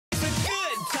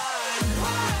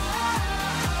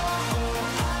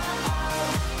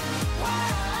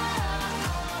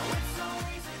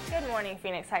morning,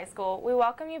 Phoenix High School. We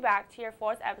welcome you back to your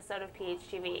 4th episode of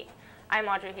Phtv. I'm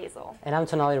Audrey Hazel. And I'm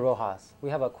Tonalli Rojas. We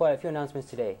have quite a few announcements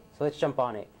today, so let's jump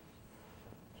on it.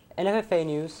 NFFA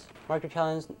news, mark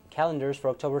your calendars for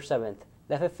October 7th.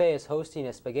 The FFA is hosting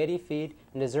a spaghetti feed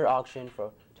and dessert auction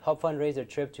to help fundraise their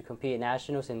trip to compete at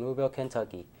Nationals in Louisville,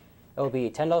 Kentucky. It will be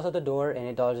 $10 at the door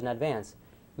and $8 in advance.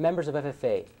 Members of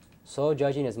FFA. Solo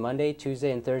judging is Monday,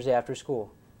 Tuesday, and Thursday after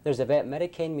school. There's a vet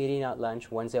Medicaid meeting at lunch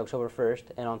Wednesday, October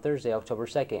 1st, and on Thursday, October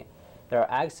 2nd. There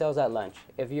are ag sales at lunch.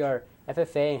 If you are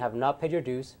FFA and have not paid your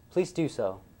dues, please do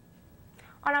so.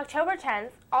 On October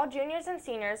 10th, all juniors and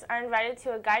seniors are invited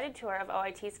to a guided tour of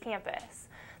OIT's campus.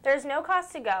 There is no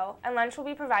cost to go, and lunch will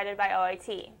be provided by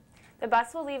OIT. The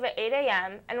bus will leave at 8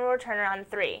 a.m. and will return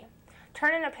around 3.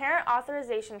 Turn in a parent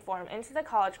authorization form into the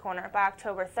College Corner by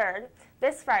October 3rd,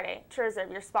 this Friday, to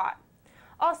reserve your spot.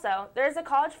 Also, there is a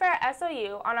college fair at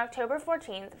SOU on October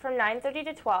 14th from 9:30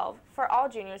 to 12 for all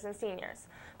juniors and seniors,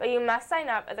 but you must sign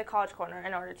up at the College Corner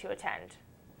in order to attend.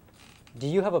 Do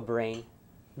you have a brain?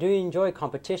 Do you enjoy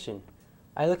competition?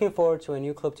 Are you looking forward to a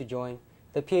new club to join?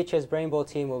 The PHS Brain Bowl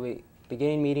team will be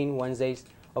beginning meeting Wednesdays,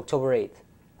 October 8th.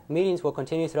 Meetings will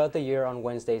continue throughout the year on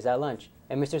Wednesdays at lunch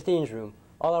in Mr. Thien's room.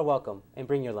 All are welcome, and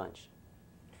bring your lunch.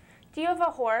 Do you have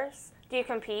a horse? Do you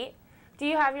compete? Do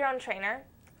you have your own trainer?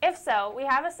 If so, we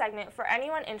have a segment for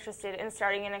anyone interested in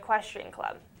starting an equestrian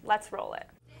club. Let's roll it.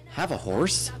 Have a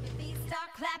horse?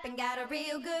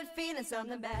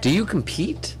 Do you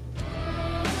compete?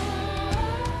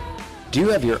 Do you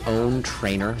have your own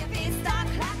trainer?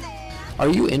 Are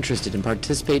you interested in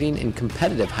participating in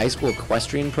competitive high school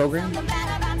equestrian program?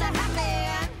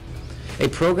 A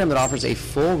program that offers a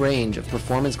full range of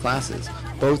performance classes,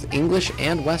 both English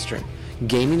and Western,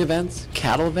 gaming events,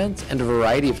 cattle events, and a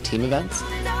variety of team events?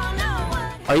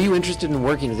 Are you interested in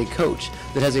working with a coach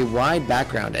that has a wide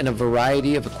background and a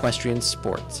variety of equestrian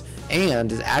sports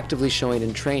and is actively showing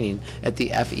in training at the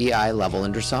FEI level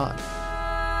in dressage?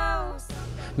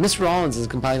 Miss Rollins is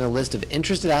compiling a list of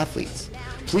interested athletes.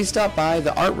 Please stop by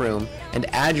the art room and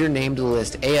add your name to the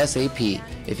list ASAP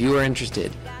if you are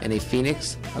interested in a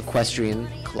Phoenix Equestrian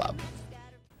Club.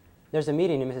 There's a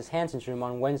meeting in Mrs. Hansen's room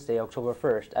on Wednesday, October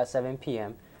 1st at 7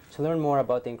 p.m. to learn more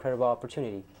about the incredible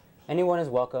opportunity. Anyone is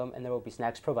welcome, and there will be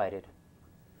snacks provided.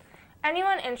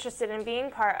 Anyone interested in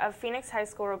being part of Phoenix High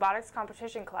School Robotics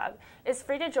Competition Club is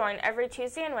free to join every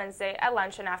Tuesday and Wednesday at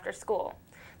lunch and after school.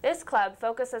 This club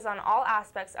focuses on all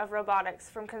aspects of robotics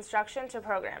from construction to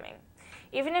programming.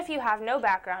 Even if you have no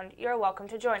background, you are welcome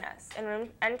to join us in room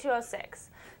N206.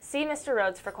 See Mr.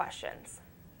 Rhodes for questions.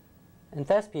 In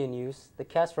thespian news, the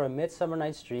cast for A Midsummer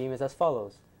Night's Dream is as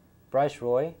follows: Bryce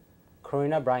Roy,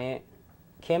 Corina Bryant,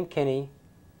 Kim Kinney,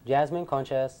 Jasmine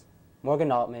Conchas,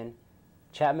 Morgan Altman,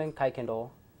 Chapman Kuykendall,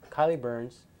 Kylie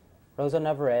Burns, Rosa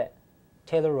Navarrete,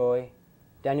 Taylor Roy,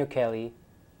 Daniel Kelly,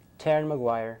 Taryn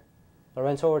McGuire,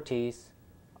 Lorenzo Ortiz,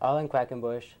 Alan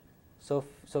Quackenbush,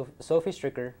 Sophie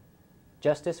Stricker,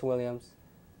 Justice Williams,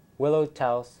 Willow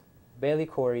Taus, Bailey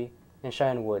Corey, and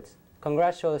Cheyenne Woods.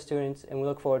 Congrats to all the students, and we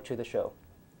look forward to the show.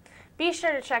 Be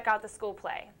sure to check out the school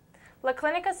play. La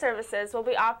Clinica services will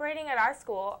be operating at our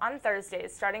school on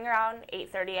Thursdays starting around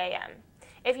 8:30 a.m.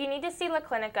 If you need to see La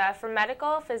Clinica for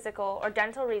medical, physical, or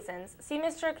dental reasons, see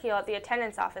Mr. Akil at the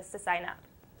attendance office to sign up.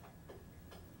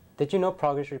 Did you know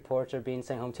progress reports are being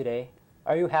sent home today?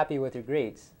 Are you happy with your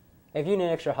grades? If you need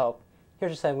extra help,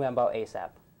 here's a segment about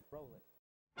ASAP. Roll it.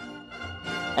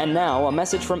 And now, a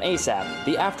message from ASAP,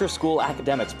 the after-school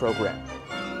academics program.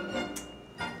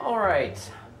 All right,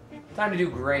 time to do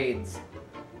grades.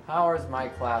 How is my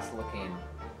class looking?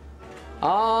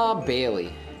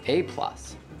 Bailey, A+.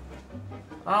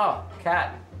 Oh,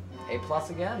 Kat, A+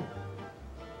 again.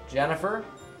 Jennifer,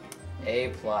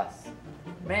 A+.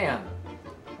 Man,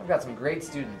 I've got some great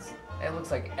students. It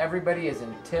looks like everybody is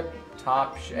in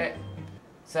tip-top shape,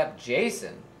 except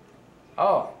Jason.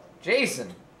 Oh,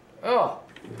 Jason. Oh.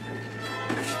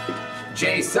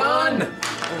 Jason!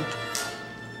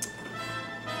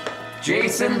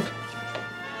 Jason,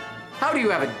 how do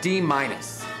you have a D-?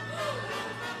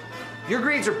 Your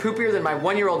grades are poopier than my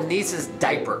 1-year-old niece's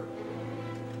diaper.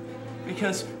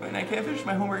 Because when I can't finish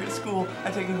my homework at school, I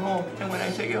take it home. And when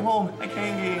I take it home, I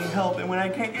can't get any help. And when I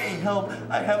can't get any help,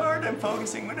 I have a hard time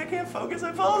focusing. When I can't focus,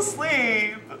 I fall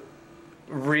asleep.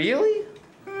 Really?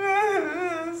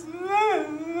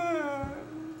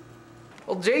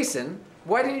 Well, Jason,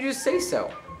 why didn't you just say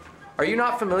so? Are you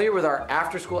not familiar with our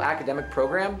after-school academic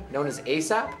program known as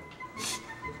ASAP?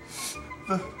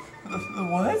 The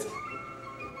what?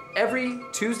 Every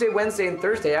Tuesday, Wednesday, and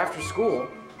Thursday after school,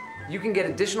 you can get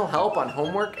additional help on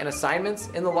homework and assignments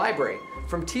in the library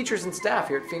from teachers and staff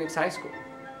here at Phoenix High School.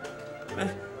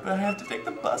 but I have to take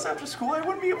the bus after school. I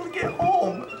wouldn't be able to get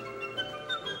home.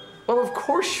 Well, of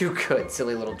course you could,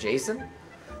 silly little Jason.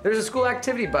 There's a school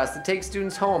activity bus that takes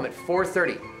students home at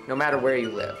 4:30, no matter where you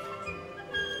live.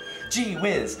 Gee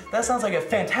whiz, that sounds like a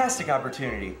fantastic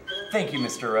opportunity. Thank you,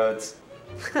 Mr. Rhodes.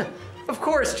 Of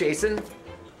course, Jason.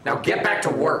 Now get back to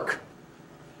work.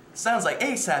 Sounds like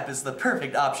ASAP is the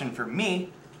perfect option for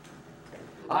me.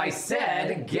 I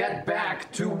said get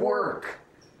back to work.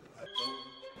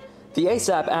 The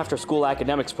ASAP After School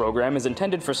Academics program is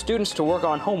intended for students to work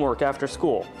on homework after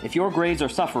school. If your grades are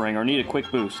suffering or need a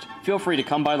quick boost, feel free to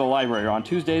come by the library on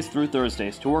Tuesdays through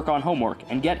Thursdays to work on homework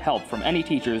and get help from any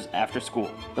teachers after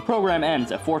school. The program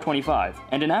ends at 4:25,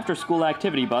 and an after-school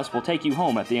activity bus will take you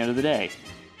home at the end of the day.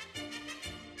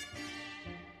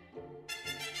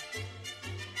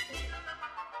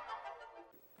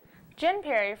 Jen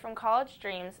Perry from College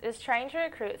Dreams is trying to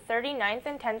recruit 30 9th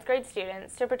and 10th grade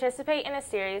students to participate in a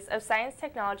series of science,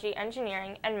 technology,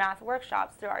 engineering, and math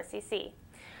workshops through RCC.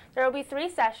 There will be 3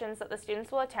 sessions that the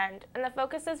students will attend, and the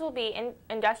focuses will be in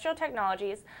industrial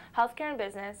technologies, healthcare and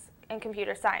business, and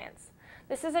computer science.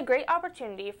 This is a great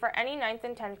opportunity for any 9th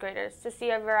and 10th graders to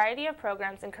see a variety of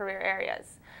programs and career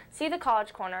areas. See the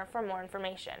College Corner for more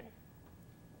information.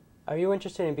 Are you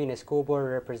interested in being a school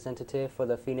board representative for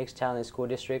the Phoenix Talent School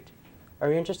District?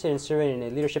 Are you interested in serving in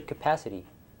a leadership capacity?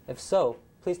 If so,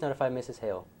 please notify Mrs.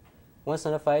 Hale. Once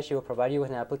notified, she will provide you with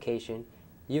an application.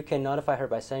 You can notify her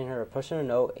by sending her a personal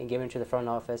note and giving it to the front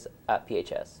office at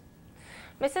PHS.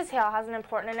 Mrs. Hale has an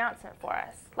important announcement for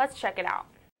us. Let's check it out.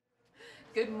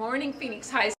 Good morning,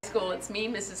 Phoenix High School. It's me,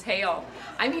 Mrs. Hale.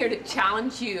 I'm here to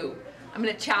challenge you. I'm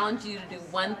going to challenge you to do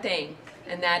one thing,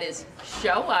 and that is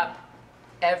show up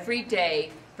every day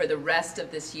for the rest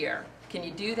of this year. Can you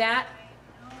do that?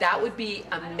 That would be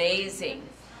amazing.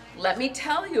 Let me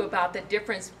tell you about the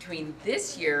difference between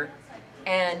this year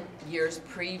and years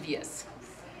previous.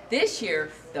 This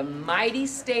year, the mighty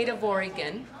state of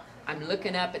Oregon, I'm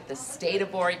looking up at the state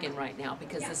of Oregon right now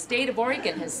because the state of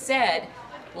Oregon has said,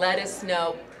 let us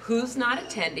know who's not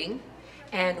attending,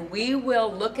 and we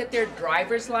will look at their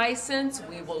driver's license,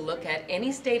 we will look at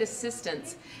any state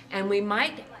assistance, and we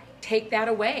might take that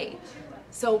away.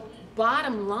 So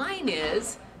bottom line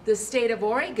is, the state of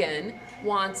Oregon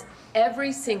wants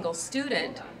every single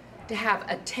student to have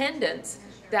attendance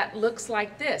that looks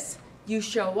like this. You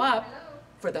show up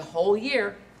for the whole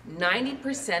year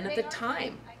 90% of the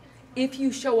time. If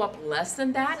you show up less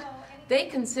than that, they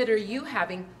consider you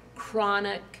having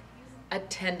chronic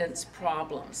attendance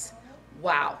problems.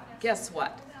 Wow, guess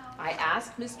what? I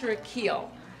asked Mr.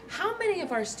 Akil, how many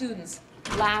of our students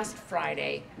last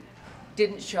Friday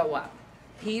didn't show up?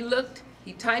 He looked,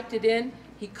 he typed it in,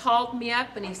 he called me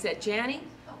up and he said, Janny,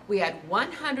 we had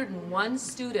 101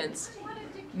 students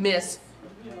miss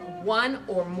 1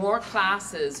 or more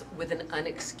classes with an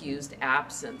unexcused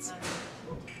absence.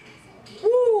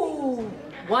 Woo!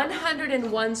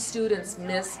 101 students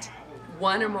missed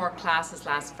 1 or more classes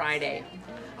last Friday.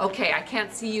 Okay, I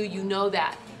can't see you, you know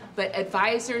that. But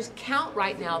advisors count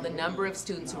right now the number of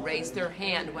students who raised their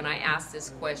hand when I asked this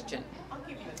question.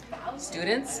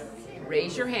 Students,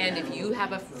 raise your hand if you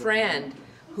have a friend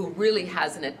who really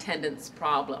has an attendance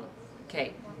problem.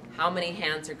 Okay, how many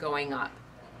hands are going up?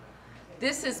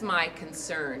 This is my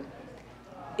concern.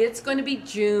 It's going to be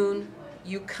June,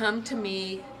 you come to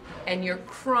me and you're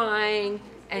crying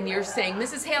and you're saying,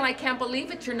 Mrs. Hale, I can't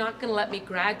believe it, you're not going to let me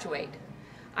graduate.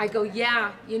 I go,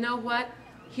 yeah, you know what?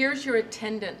 Here's your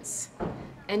attendance.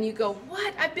 And you go,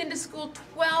 what? I've been to school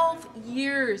 12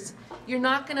 years. You're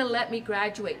not going to let me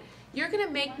graduate. You're going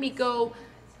to make me go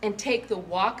and take the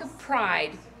walk of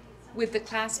pride with the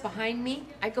class behind me?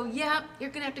 I go, yeah,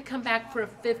 you're going to have to come back for a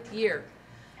 5th year.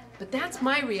 But that's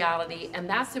my reality, and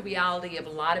that's the reality of a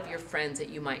lot of your friends that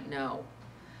you might know.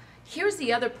 Here's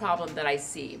the other problem that I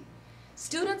see.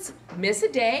 Students miss a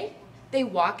day, they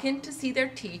walk in to see their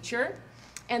teacher,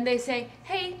 and they say,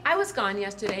 hey, I was gone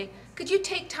yesterday. Could you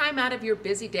take time out of your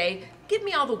busy day? Give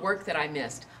me all the work that I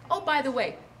missed. Oh, by the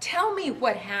way, tell me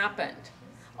what happened.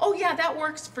 Oh yeah, that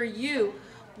works for you.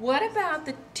 What about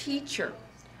the teacher?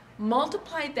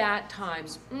 Multiply that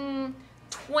times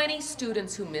 20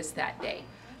 students who missed that day.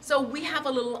 So we have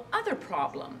a little other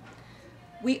problem.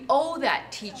 We owe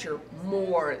that teacher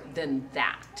more than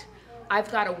that.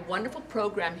 I've got a wonderful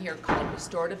program here called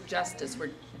Restorative Justice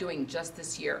we're doing just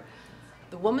this year.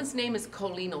 The woman's name is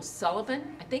Colleen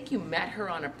O'Sullivan. I think you met her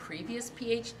on a previous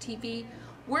Phtv.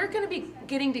 We're going to be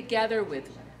getting together with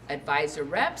advisor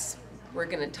reps. We're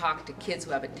going to talk to kids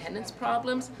who have attendance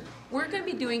problems. We're going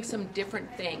to be doing some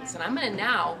different things. And I'm going to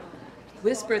now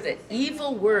whisper the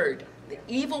evil word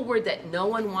that no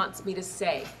one wants me to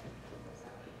say.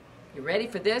 You ready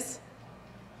for this?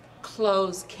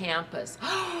 Close campus.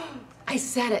 I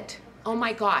said it. Oh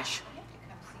my gosh.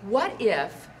 What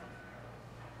if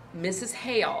Mrs.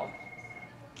 Hale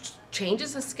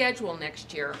changes the schedule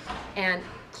next year and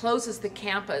closes the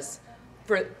campus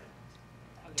for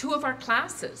 2 of our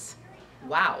classes?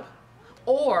 Wow.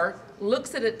 Or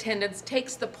looks at attendance,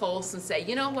 takes the pulse and say,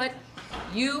 you know what?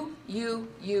 You, and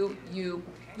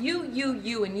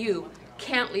you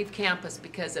can't leave campus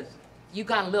because of you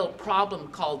got a little problem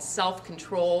called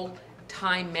self-control,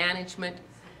 time management.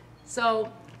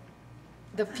 So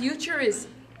the future is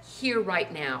here right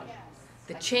now.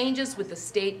 The changes with the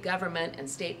state government and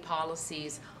state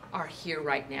policies are here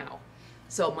right now.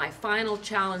 So my final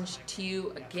challenge to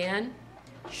you again,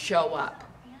 show up.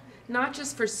 Not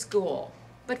just for school,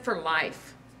 but for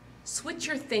life. Switch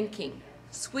your thinking,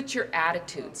 switch your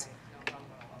attitudes.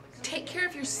 Take care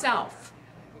of yourself.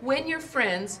 When your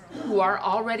friends who are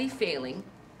already failing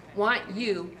want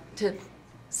you to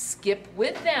skip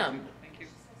with them,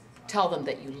 tell them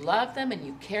that you love them and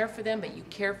you care for them, but you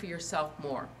care for yourself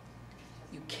more.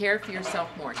 You care for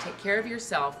yourself more. Take care of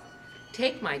yourself.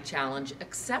 Take my challenge,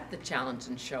 accept the challenge,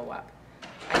 and show up.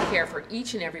 I care for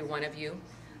each and every one of you.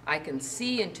 I can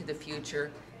see into the future.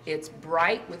 It's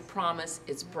bright with promise.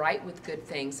 It's bright with good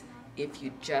things if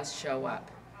you just show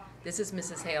up. This is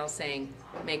Mrs. Hale saying,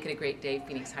 make it a great day,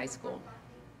 Phoenix High School.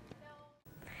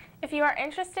 If you are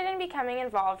interested in becoming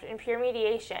involved in peer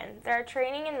mediation, there are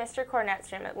training in Mr.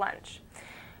 Cornett's room at lunch.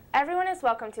 Everyone is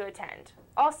welcome to attend.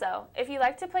 Also, if you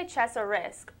like to play chess or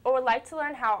Risk, or would like to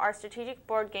learn how our Strategic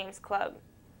Board Games Club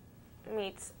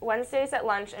meets, Wednesdays at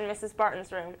lunch in Mrs.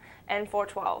 Barton's room and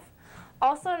 412.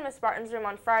 Also in Miss Barton's room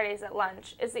on Fridays at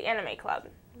lunch is the Anime Club.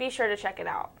 Be sure to check it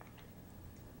out.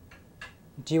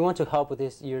 Do you want to help with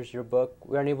this year's yearbook?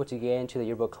 We aren't able to get into the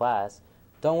yearbook class.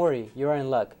 Don't worry, you are in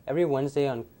luck. Every Wednesday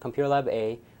on Computer Lab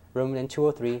A, room in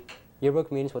 203,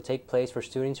 yearbook meetings will take place for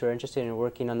students who are interested in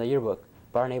working on the yearbook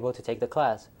but aren't able to take the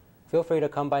class. Feel free to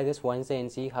come by this Wednesday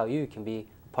and see how you can be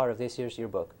a part of this year's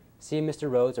yearbook. See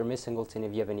Mr. Rhodes or Miss Singleton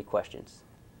if you have any questions.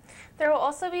 There will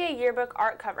also be a yearbook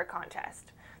art cover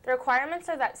contest. The requirements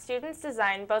are that students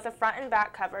design both a front and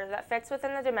back cover that fits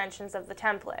within the dimensions of the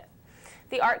template.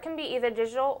 The art can be either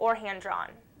digital or hand-drawn.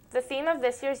 The theme of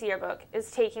this year's yearbook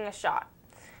is Taking a Shot.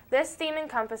 This theme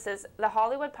encompasses the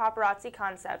Hollywood paparazzi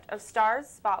concept of stars,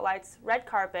 spotlights, red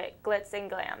carpet, glitz, and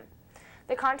glam.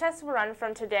 The contest will run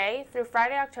from today through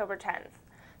Friday, October 10th.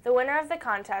 The winner of the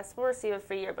contest will receive a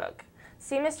free yearbook.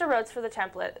 See Mr. Rhodes for the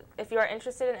template if you are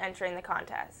interested in entering the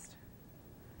contest.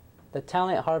 The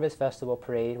Talent Harvest Festival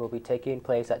Parade will be taking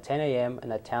place at 10 a.m. in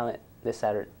the Talent this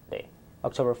Saturday,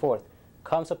 October 4th.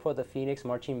 Come support the Phoenix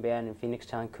Marching Band and Phoenix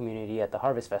Town community at the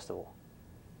Harvest Festival.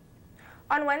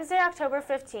 On Wednesday, October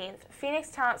 15th,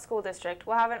 Phoenix Talent School District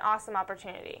will have an awesome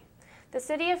opportunity. The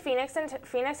City of Phoenix and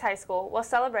Phoenix High School will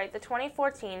celebrate the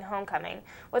 2014 homecoming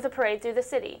with a parade through the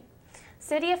city.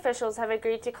 City officials have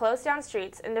agreed to close down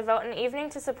streets and devote an evening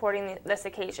to supporting this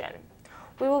occasion.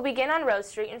 We will begin on Rose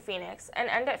Street in Phoenix and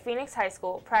end at Phoenix High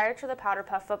School prior to the Powder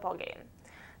Puff football game.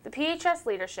 The PHS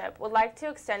leadership would like to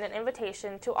extend an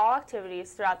invitation to all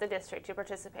activities throughout the district to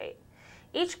participate.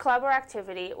 Each club or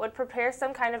activity would prepare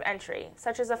some kind of entry,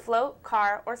 such as a float,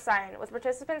 car, or sign with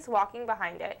participants walking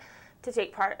behind it to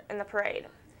take part in the parade.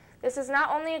 This is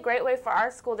not only a great way for our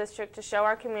school district to show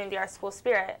our community our school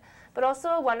spirit, but also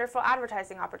a wonderful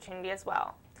advertising opportunity as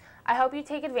well. I hope you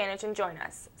take advantage and join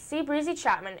us. See Breezy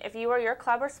Chapman if you or your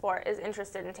club or sport is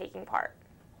interested in taking part.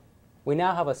 We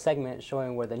now have a segment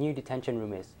showing where the new detention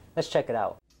room is. Let's check it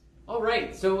out. All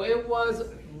right, so it was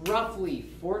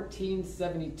roughly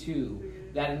 1472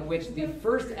 that in which the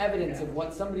first evidence of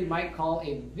what somebody might call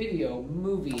a video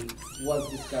movie was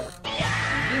discovered.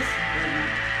 This movie...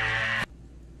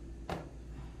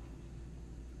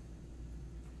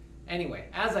 Anyway,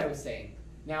 as I was saying,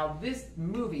 now this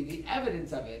movie, the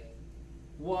evidence of it,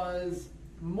 was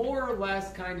more or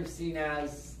less kind of seen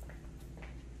as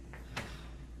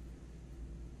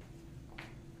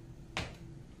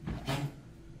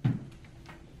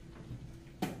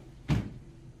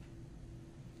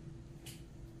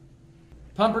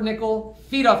Pumpernickel,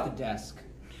 feet off the desk.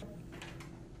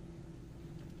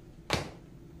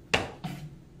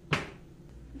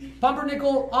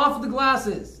 Pumpernickel, off the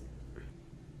glasses.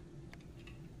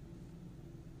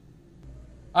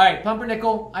 All right,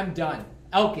 Pumpernickel, I'm done.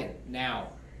 Elkin,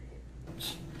 now.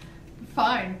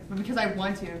 Fine, but because I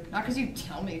want to, not because you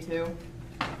tell me to.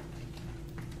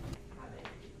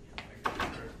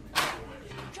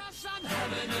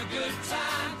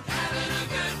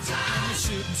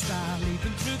 Shooting star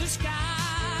leaping through the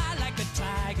sky like a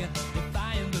tiger,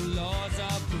 defying the laws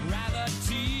of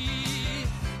gravity.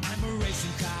 I'm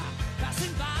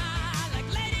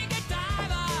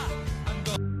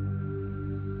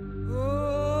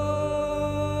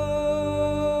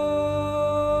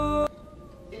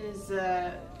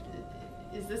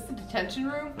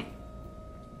detention room?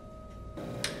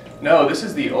 No, this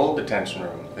is the old detention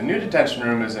room. The new detention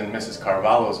room is in Mrs.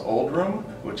 Carvalho's old room,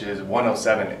 which is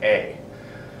 107A.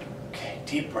 Okay,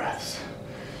 deep breaths.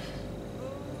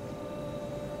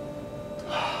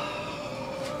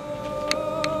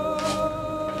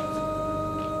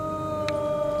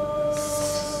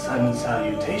 Sun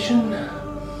salutation.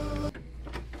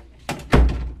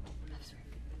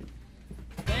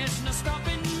 There's no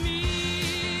stopping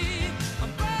me.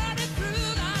 I'm burning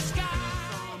through the sky.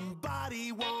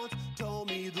 Somebody once told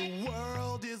me the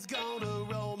world is gonna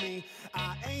roll me.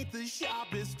 I ain't the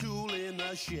sharpest tool in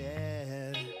the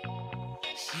shed.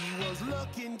 She was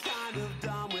looking kind of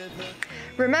dumb with her.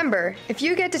 Remember, if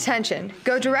you get detention,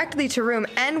 go directly to room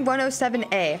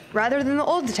N107A rather than the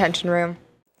old detention room.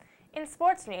 In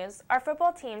sports news, our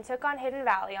football team took on Hidden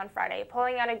Valley on Friday,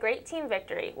 pulling out a great team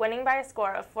victory, winning by a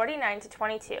score of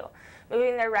 49-22,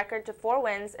 moving their record to 4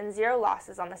 wins and 0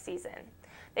 losses on the season.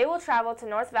 They will travel to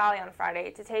North Valley on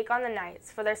Friday to take on the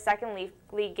Knights for their second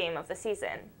league game of the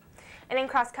season. And in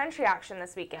cross-country action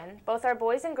this weekend, both our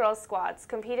boys and girls squads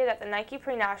competed at the Nike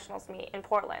Pre-Nationals meet in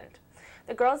Portland.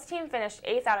 The girls team finished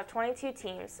 8th out of 22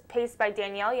 teams, paced by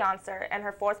Danielle Yonser and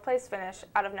her 4th place finish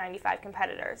out of 95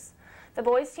 competitors. The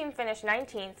boys team finished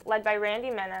 19th, led by Randy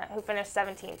Mena, who finished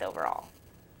 17th overall.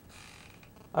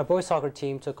 Our boys soccer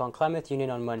team took on Klamath Union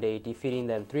on Monday, defeating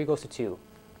them 3-2.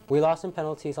 We lost in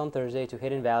penalties on Thursday to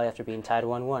Hidden Valley after being tied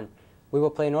 1-1. We will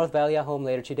play North Valley at home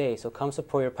later today, so come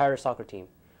support your Pirate soccer team.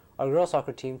 Our girls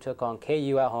soccer team took on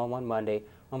KU at home on Monday,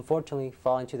 unfortunately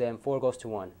falling to them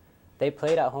 4-1. They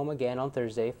played at home again on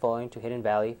Thursday, falling to Hidden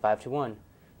Valley 5-1.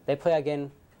 They play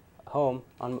again home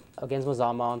against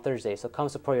Mazama on Thursday, so come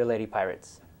support your Lady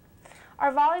Pirates.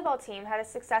 Our volleyball team had a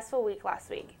successful week last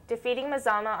week, defeating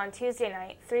Mazama on Tuesday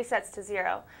night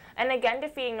 3-0, and again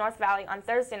defeating North Valley on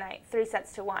Thursday night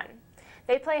 3-1.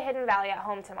 They play Hidden Valley at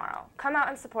home tomorrow. Come out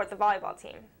and support the volleyball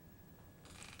team.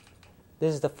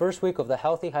 This is the first week of the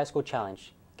Healthy High School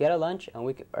Challenge. Get a lunch and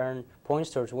we can earn points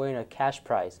towards winning a cash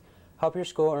prize. Help your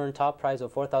school earn top prize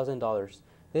of $4,000.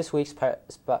 This week's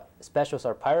specials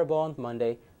are Pirate Bowl on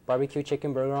Monday, barbecue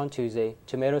chicken burger on Tuesday,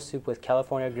 tomato soup with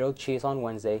California grilled cheese on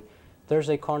Wednesday,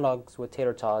 Thursday corn dogs with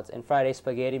tater tots, and Friday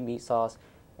spaghetti meat sauce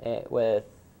with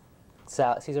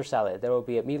Caesar salad. There will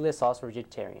be a meatless sauce for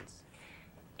vegetarians.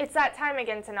 It's that time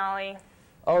again, Tonalli.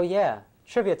 Oh yeah,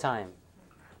 trivia time.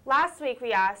 Last week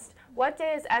we asked, what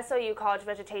day is SOU College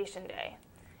Vegetation Day?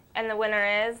 And the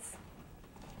winner is...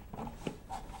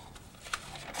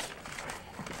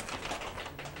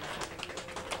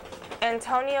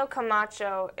 Antonio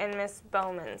Camacho in Miss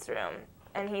Bowman's room,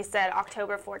 and he said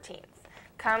October 14th.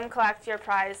 Come collect your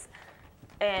prize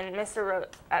in Mr.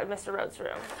 Rhodes'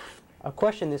 room. Our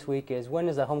question this week is, when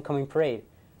is the homecoming parade?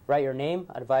 Write your name,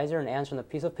 advisor, and answer on a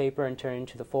piece of paper and turn it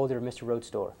into the folder of Mr.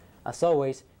 Rhodes' door. As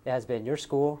always, it has been your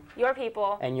school, your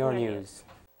people, and your news.